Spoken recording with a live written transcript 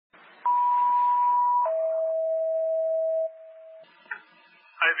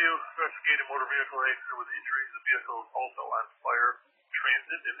Highview, investigating motor vehicle accident with injuries. The vehicle is also on fire.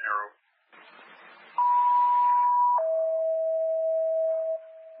 Transit and Aero.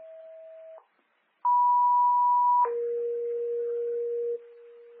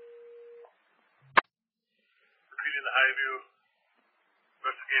 Repeating the Highview,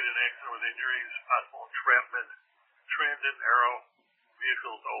 investigating an accident with injuries, possible entrapment. Transit and Aero.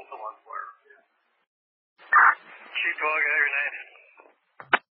 Vehicle is also on fire. Chief Dog, Aero 9.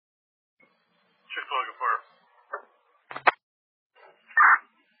 Chief Dog, fire.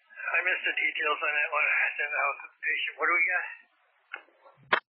 I missed the details on that one. Send the house with the patient. What do we got?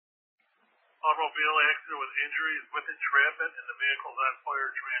 Automobile accident with injuries with entrapment and the vehicle's on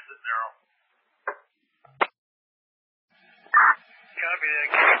fire. Transit and Aero. Copy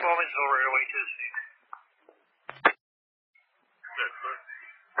that. Keep Bowmansville right away to the scene. That's good.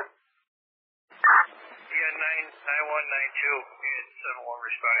 Yeah, 9192 and 71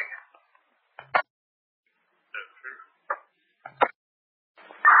 responding. That's good.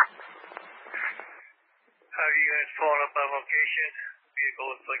 How are you guys pulling up on location? Vehicle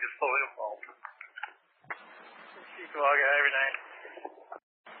looks like it's fully involved. Chief Dog, Aero 9.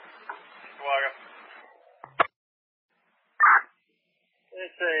 Chihuahua.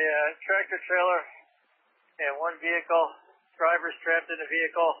 It's a tractor trailer and one vehicle. Driver's trapped in the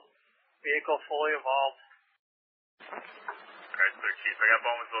vehicle. Vehicle fully involved. Alright, sir, Chief. I got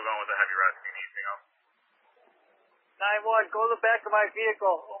Bowmansville going with a heavy rescue. Anything else? 9-1, go to the back of my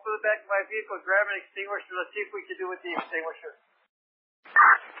vehicle. Open the back of my vehicle. Grab an extinguisher. Let's see if we can do with the extinguisher.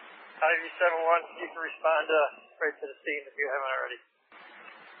 Highview 71, you can respond right to the scene if you haven't already.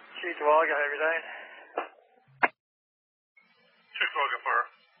 Chief Dog, Highview 9. Chief Dog, fire.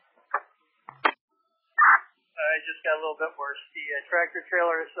 I just got a little bit worse. The tractor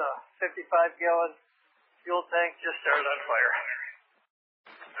trailer is a 55-gallon fuel tank just started on fire.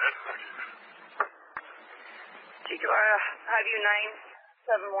 That's good. Chihuahua, Highview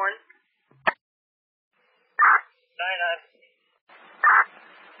 971. 9 on.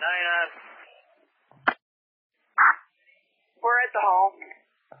 9 on. We're at the hall.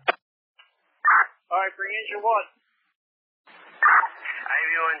 All right, bring engine 1.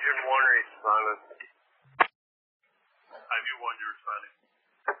 Highview engine 1 responded. Highview 1, you're responding.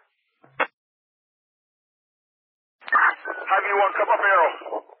 Highview 1, come up Aero.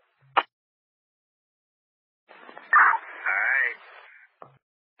 Alright.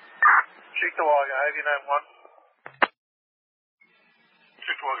 Chief Dog, Highview 9-1.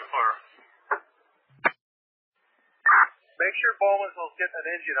 Chief Dog, fire. Make sure Bowmansville's getting that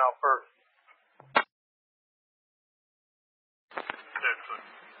engine out first. That's good.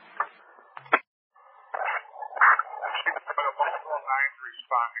 Bowmansville 9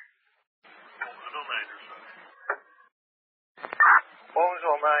 responding. Bowmansville 9, you're responding.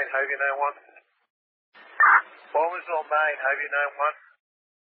 Bowmansville 9, Highview 9-1. Bowmansville 9, Highview 9-1.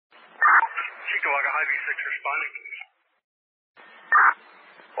 Chief Dog, Highview 6 responding.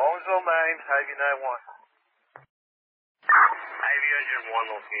 Bowmansville 9, Highview 9-1. Highview engine 1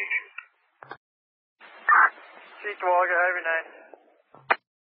 location. Chief Dog, Highview 9.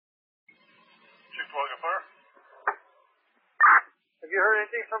 Chief Dog, fire. Have you heard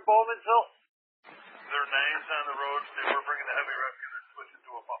anything from Bowmansville? Their 9's on the road. They were bringing the heavy rescue. They're switching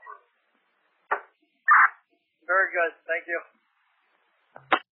to a bumper. Very good, thank you.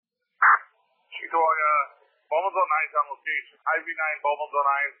 Chief Dog, Bowmansville 9's on location. Highview 9, Bowmansville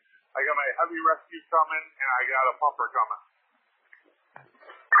 9. I got my heavy rescue coming, and I got a pumper coming.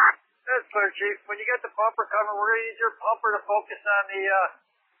 That's clear, Chief. When you get the pumper coming, we're going to use your pumper to focus on the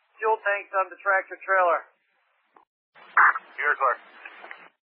fuel tanks on the tractor trailer. Here, sir.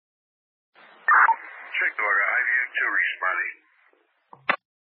 Chief Dog, Highview 2 responding.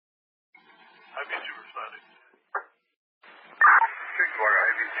 Highview 2, responding. Chief Dog,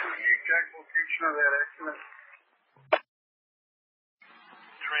 Highview 2, the exact location of that accident.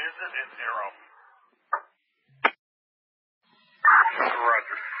 Transit and Aero.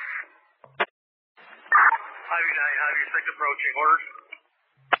 Roger. Highview 9, Highview 6 approaching. Orders?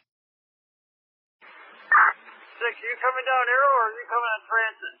 6, are you coming down Aero or are you coming on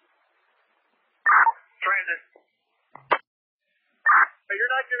transit? Transit. But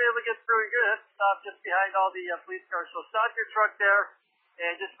you're not going to be able to get through. You're going to have to stop just behind all the police cars. So stop your truck there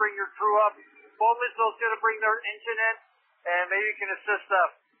and just bring your crew up. Bowmansville's going to bring their engine in and maybe you can assist them.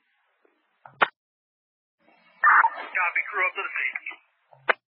 Copy, crew up to the scene.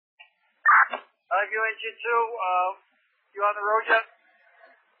 Highview engine 2, you on the road yet?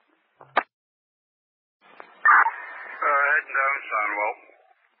 Heading down Sunwell.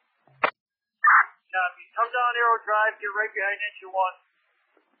 Copy. Come down Aero Drive, get right behind engine 1.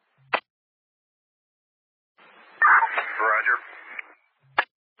 Roger.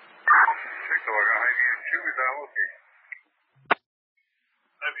 Victor, I got Highview 2 is on location.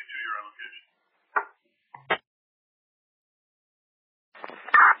 Highview 2, you're on location.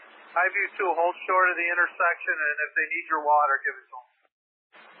 Highview 2, hold short of the intersection, and if they need your water, give it to them.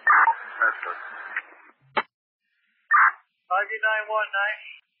 That's good. Highview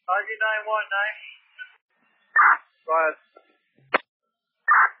 919. Highview 919. Go ahead.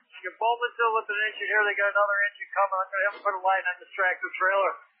 Your Bowman's still with an engine here. They got another engine coming. I'm going to have to put a line on this tractor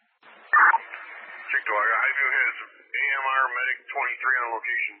trailer. Victor, I got Highview has AMR Medic 23 on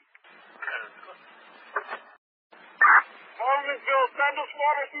location. Bowmansville, send us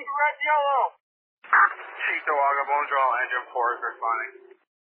water through the red yellow. Tito, I got Bonjour, engine 4 is responding.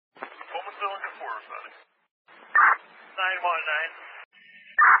 Bowmansville engine 4 responding.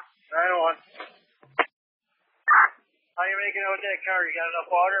 919. 901. How you making out with that car? You got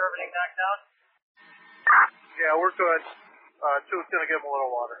enough water? Everything knocked down? Yeah, we're good. Two's going to give him a little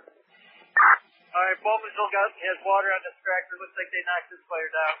water. All right, Bowmansville has water on this tractor. Looks like they knocked this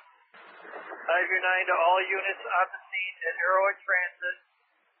player down. Highview 9 to all units on the scene at Aero in transit.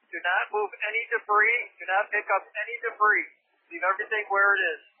 Do not move any debris. Do not pick up any debris. Leave everything where it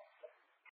is.